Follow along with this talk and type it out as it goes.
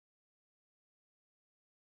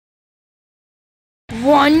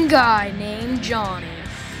one guy named Johnny.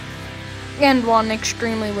 And one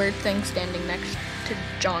extremely weird thing standing next to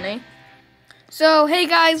Johnny. So, hey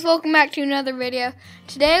guys, welcome back to another video.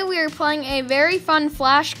 Today we are playing a very fun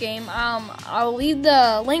Flash game. I'll leave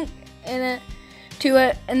the link to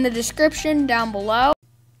it in the description down below.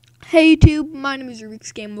 Hey YouTube, my name is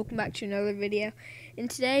Rubik's Game. Welcome back to another video. And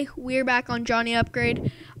today we're back on Johnny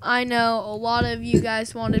Upgrade. I know a lot of you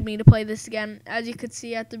guys wanted me to play this again. As you could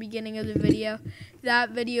see at the beginning of the video,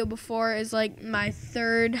 that video before is like my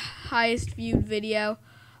third highest viewed video.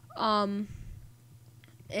 And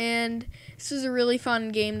this is a really fun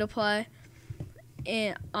game to play.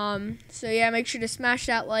 And so yeah, make sure to smash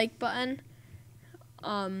that like button.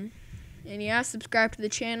 And yeah, subscribe to the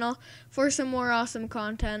channel for some more awesome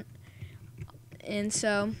content. And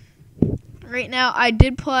so right now I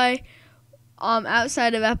did play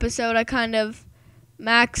outside of episode. I kind of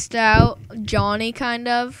maxed out Johnny, kind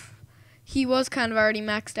of. He was kind of already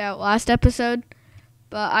maxed out last episode,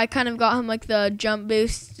 but I kind of got him like the jump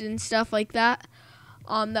boost and stuff like that.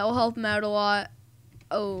 That will help him out a lot.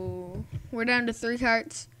 Oh, we're down to 3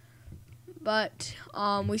 hearts, but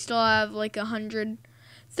we still have like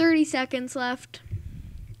 130 seconds left.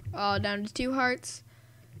 Down to 2 hearts.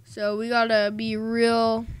 So we gotta be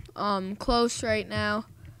real close right now,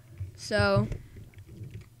 so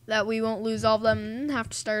that we won't lose all of them and have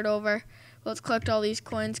to start over. Let's collect all these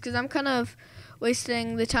coins because I'm kind of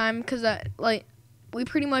wasting the time because we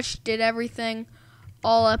pretty much did everything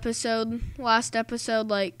all last episode,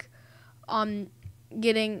 like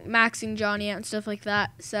maxing Johnny out and stuff like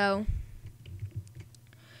that. So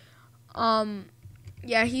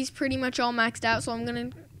yeah, he's pretty much all maxed out, so I'm gonna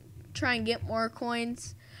try and get more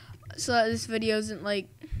coins so that this video isn't like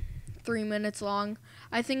 3 minutes long.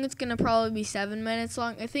 I think it's gonna probably be 7 minutes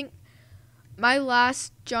long. I think my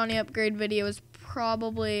last Johnny Upgrade video was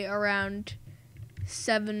probably around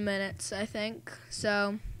 7 minutes, I think.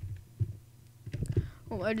 So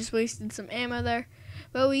I just wasted some ammo there,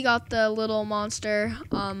 but we got the little monster.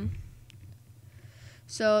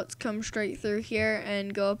 So let's come straight through here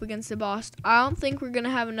and go up against the boss. I don't think we're gonna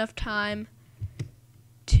have enough time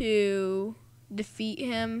to defeat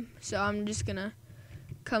him, so I'm just gonna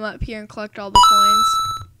come up here and collect all the coins.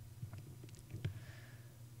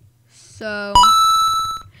 So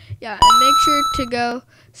yeah, and make sure to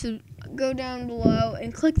go down below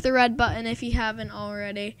and click the red button if you haven't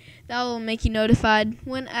already. That will make you notified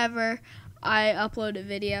whenever I upload a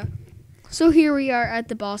video. So here we are at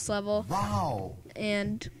the boss level. Wow.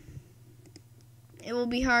 And it will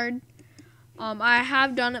be hard. I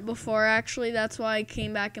have done it before, actually. That's why I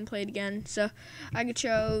came back and played again, so I could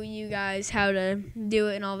show you guys how to do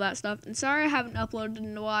it and all that stuff. And sorry I haven't uploaded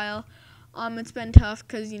in a while. It's been tough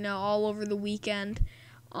because, you know, all over the weekend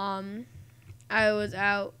I was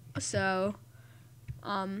out, so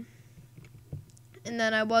and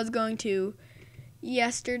then I was going to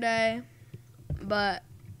yesterday, but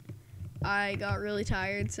I got really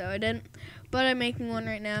tired, so I didn't. But I'm making one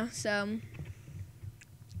right now, so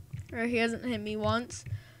he hasn't hit me once.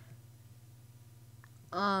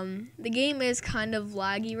 The game is kind of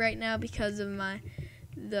laggy right now because of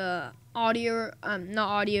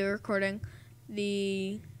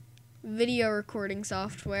the video recording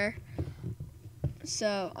software.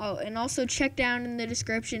 So, and also check down in the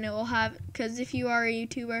description. It will have, because if you are a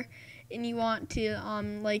YouTuber and you want to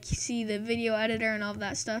like see the video editor and all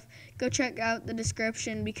that stuff, go check out the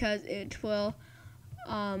description because it will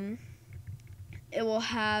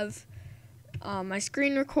have my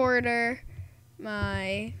screen recorder,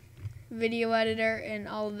 my video editor, and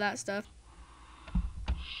all of that stuff.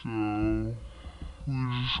 So we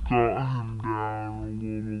just got him down a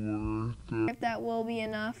little bit. If that will be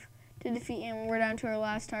enough to defeat him, we're down to our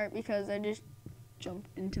last heart because I just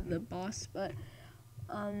jumped into the boss. But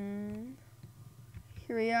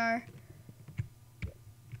here we are.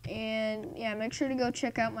 And yeah, make sure to go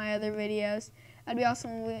check out my other videos. That'd be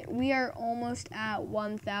awesome. We are almost at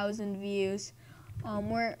 1,000 views.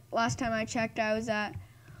 Last time I checked, I was at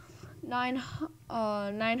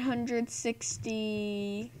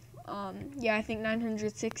 960. Yeah, I think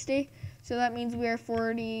 960. So that means we are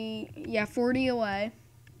 40 away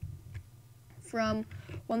from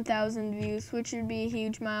 1,000 views, which would be a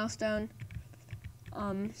huge milestone.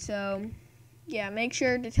 So yeah, make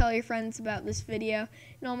sure to tell your friends about this video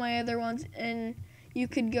and all my other ones, and you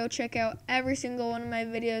could go check out every single one of my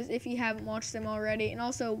videos if you haven't watched them already, and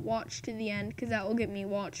also watch to the end because that will get me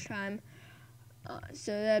watch time.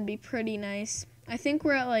 So that'd be pretty nice. I think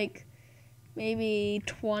we're at like maybe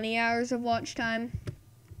 20 hours of watch time,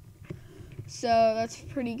 so that's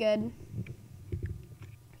pretty good.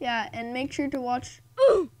 Yeah, and make sure to watch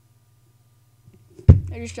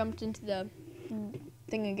I just jumped into the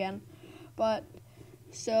thing again. But,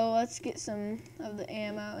 so let's get some of the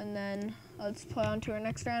ammo and then let's play on to our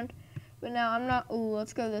next round. But now I'm not,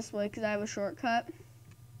 let's go this way because I have a shortcut.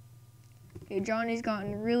 Okay, Johnny's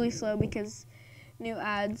gotten really slow because new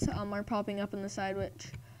ads are popping up on the side,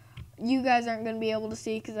 which you guys aren't going to be able to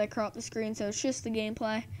see because I cropped the screen, so it's just the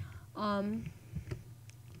gameplay.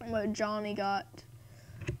 But Johnny got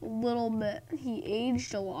a little bit, he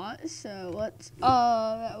aged a lot, so let's,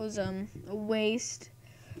 that was a waste.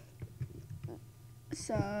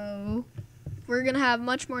 So we're going to have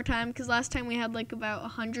much more time because last time we had like about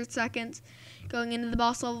 100 seconds going into the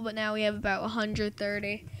boss level, but now we have about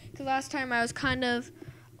 130. Because last time I was kind of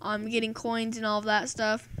getting coins and all of that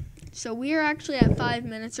stuff. So we are actually at 5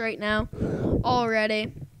 minutes right now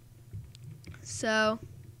already. So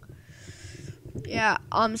yeah,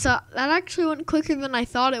 so that actually went quicker than I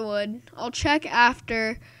thought it would. I'll check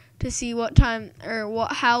after to see what time or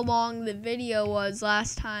how long the video was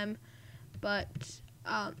last time, but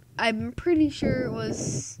I'm pretty sure it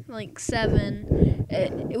was like 7.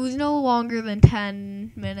 It was no longer than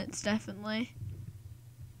 10 minutes, definitely.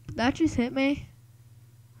 That just hit me.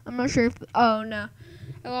 I'm not sure if, oh no.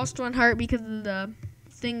 I lost 1 heart because of the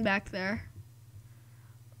thing back there.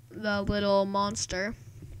 The little monster.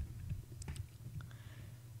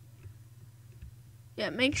 Yeah,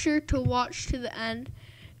 make sure to watch to the end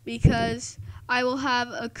because I will have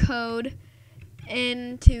a code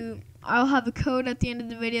I'll have a code at the end of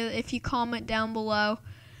the video. If you comment down below,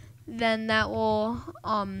 then that will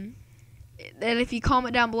then if you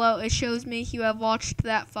comment down below, it shows me you have watched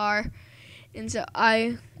that far. And so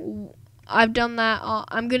I've done that.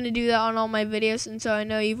 I'm going to do that on all my videos, and so I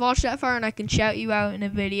know you've watched that far and I can shout you out in a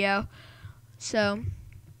video. So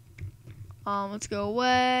let's go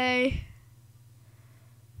away.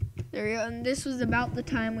 There we go. And this was about the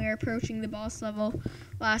time we were approaching the boss level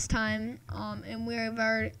last time. And we have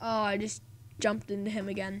already, I just jumped into him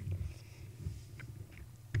again.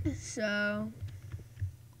 So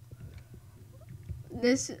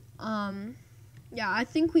this, yeah, I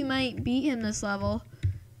think we might beat him this level.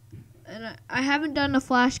 And I haven't done a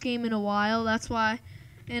flash game in a while, that's why.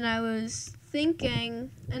 And I was thinking,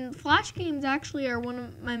 and flash games actually are one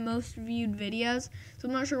of my most viewed videos, so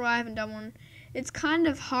I'm not sure why I haven't done one. It's kind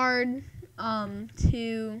of hard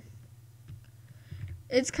to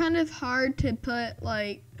put,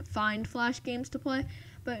 like, find flash games to play,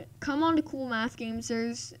 but come on to Cool Math Games.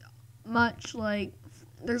 There's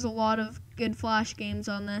a lot of good flash games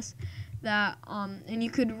on this that and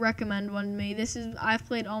you could recommend one to me. I've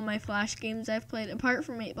played all my flash games I've played apart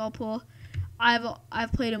from 8-Ball Pool.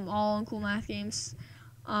 I've played them all on Cool Math Games.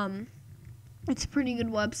 It's a pretty good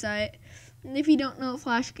website. And if you don't know what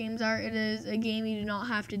flash games are, it is a game you do not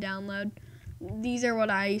have to download. These are what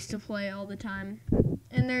I used to play all the time.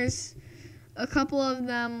 And there's a couple of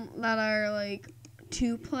them that are like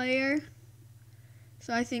 2-player.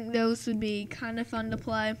 So I think those would be kind of fun to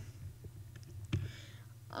play.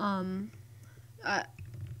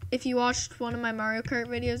 If you watched one of my Mario Kart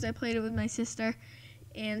videos, I played it with my sister,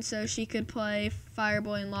 and so she could play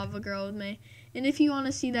Fireboy and Lava Girl with me. And if you want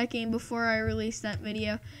to see that game before I release that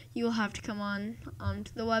video, you will have to come on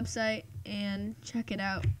to the website and check it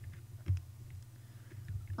out.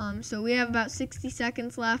 So we have about 60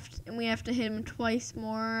 seconds left, and we have to hit him twice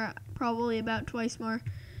more, probably about twice more,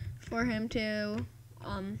 for him to,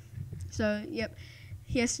 so yep.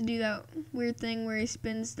 He has to do that weird thing where he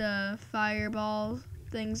spins the fireball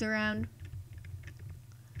things around.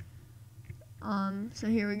 So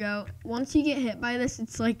here we go. Once you get hit by this,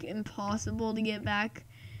 it's like impossible to get back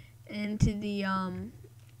into the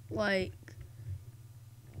like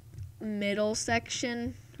middle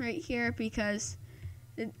section right here because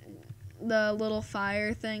the little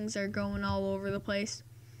fire things are going all over the place.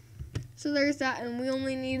 So there's that, and we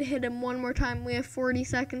only need to hit him one more time. We have 40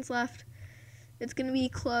 seconds left. It's going to be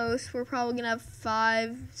close. We're probably going to have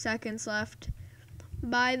 5 seconds left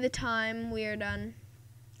by the time we are done.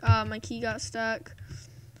 My key got stuck.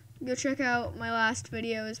 Go check out my last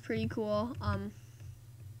video. It's pretty cool.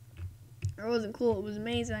 It wasn't cool. It was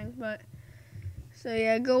amazing. But so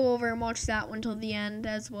yeah, go over and watch that one till the end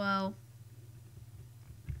as well.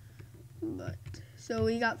 But so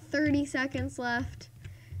we got 30 seconds left,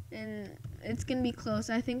 and it's going to be close.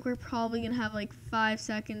 I think we're probably going to have like 5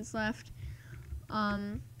 seconds left.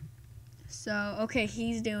 So, okay,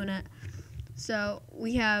 he's doing it. So,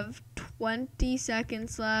 we have 20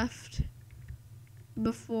 seconds left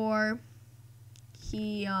before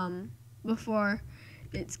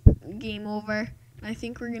it's game over. I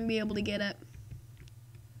think we're going to be able to get it.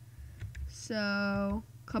 So,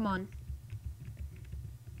 come on.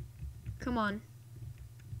 Come on.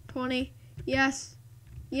 20. Yes.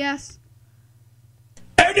 Yes.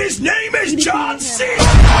 And his name is John C.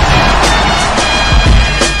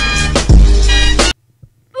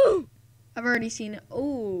 Ooh! I've already seen it.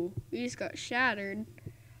 Ooh, we just got shattered.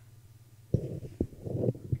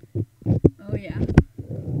 Oh yeah.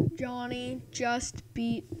 Johnny just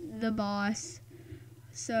beat the boss.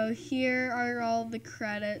 So here are all the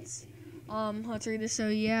credits. Let's read this. So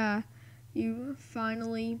yeah, you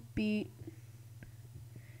finally beat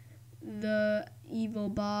the evil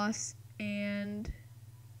boss and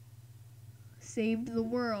saved the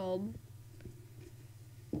world.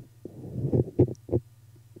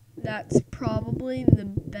 That's probably the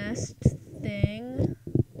best thing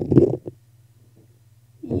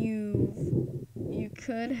you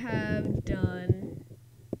could have done.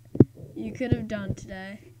 You could have done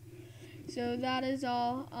today. So that is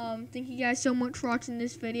all. Thank you guys so much for watching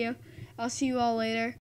this video. I'll see you all later.